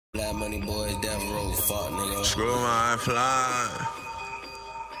money boys, death row, fuck nigga. SCREWMANEFLAME.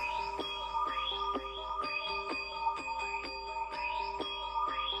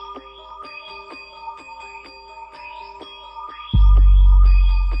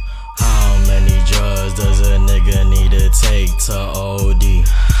 How many drugs does a nigga need to take to OD?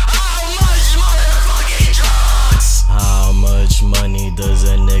 How much motherfucking drugs? How much money does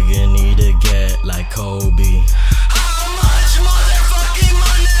a nigga need to get like Kobe? How much motherfucking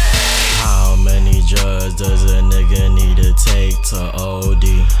money? How many drugs does a nigga need to take to OD?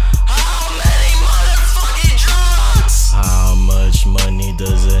 How many motherfucking drugs? How much money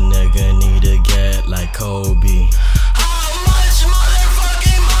does a nigga need to get like Kobe? How much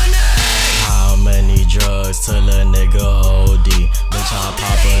motherfucking money? How many drugs till a nigga OD? Bitch, I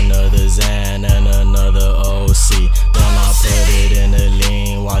pop another Xan and another OC. Then I put it in the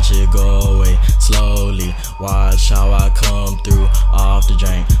lean, watch it go away slowly. Watch how I come through off the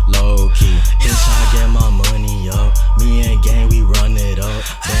drink, low key. Bitch, I get my money up. Me and gang, we run it up.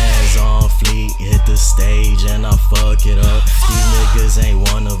 Bands on fleet, hit the stage and I fuck it up. These niggas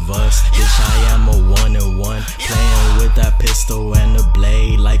ain't one of us. Bitch, I am a 1-and-1. Playing with that pistol and the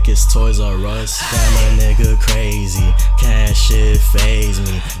blade like it's Toys R Us. Damn, a nigga crazy, can't shit faze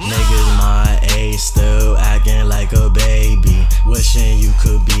me. Niggas my age still acting like a baby. Wishing you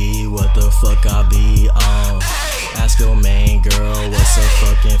could be what the fuck I be on. Ask your main girl what's her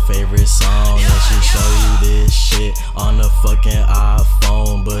fucking favorite song, and she show you this shit on the fucking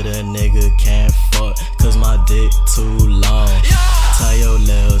iPhone. But a nigga can't fuck cause my dick too long. Tell your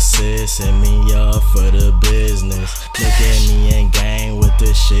little sis, hit me up for the business. Look at me and gang with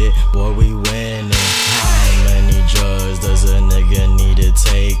the shit, boy, we winning. How many drugs does a nigga need to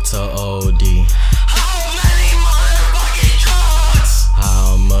take to OD? How many motherfucking drugs?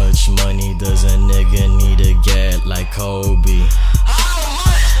 How much money does a nigga need to get like Kobe? How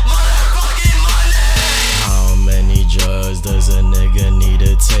much motherfucking money? How many drugs does a nigga need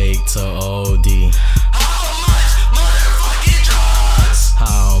to take to OD? How much motherfucking drugs?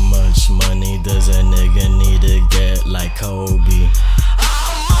 How much money does a nigga need to get like Kobe?